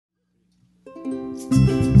Oh,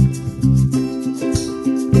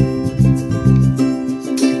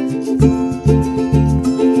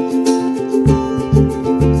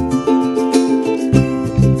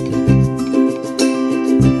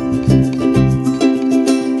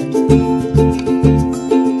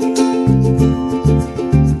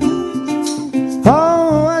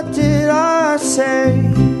 what did I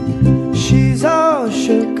say? She's all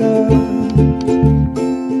sugar.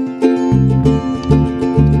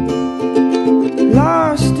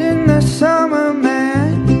 Lost in the summer,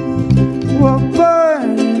 man, we're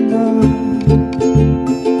burning up.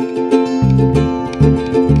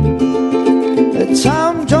 The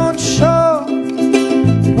time don't show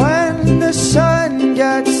when the sun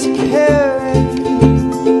gets carried.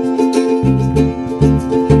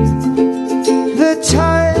 The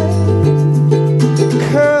tide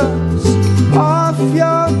curls off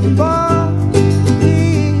your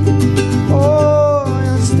body. Oh,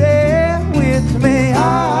 you'll stay with me.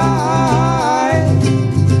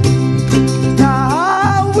 Now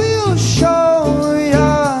I will show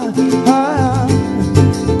you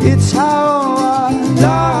it's how I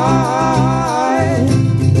lie.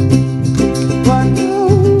 But no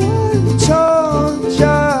one told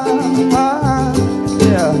you,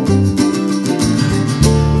 yeah.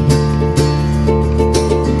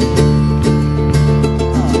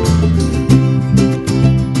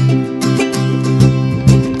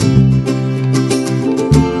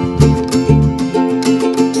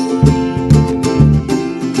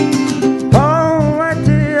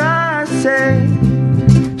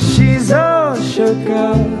 She's all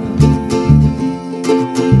sugar.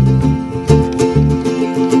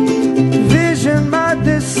 Vision by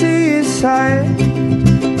the seaside,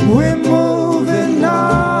 we're moving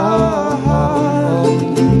on.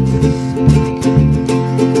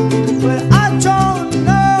 But I don't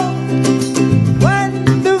know when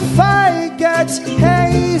the fire gets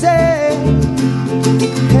hazy.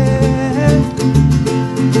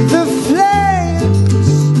 The flames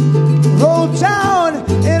roll down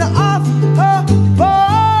and off her body.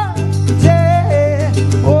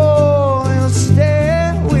 Oh, you'll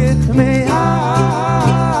stay with me.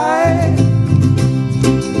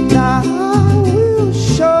 Now I will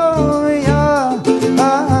show you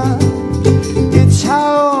it's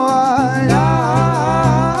how I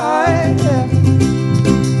lie.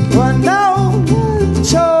 But no one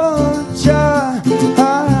told you.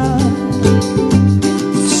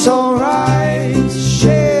 So rise,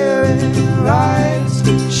 share it, rise,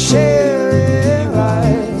 share it,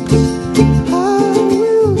 rise. I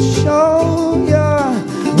will show you.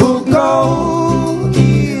 We'll go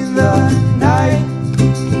in the night,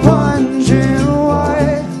 wondering why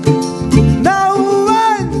no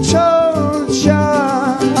one told you.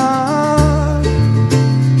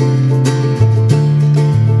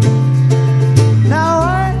 Now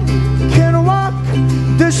I can walk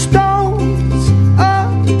the stones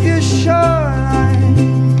up your shoreline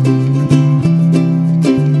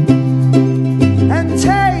and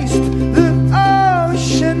taste the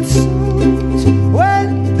ocean salt when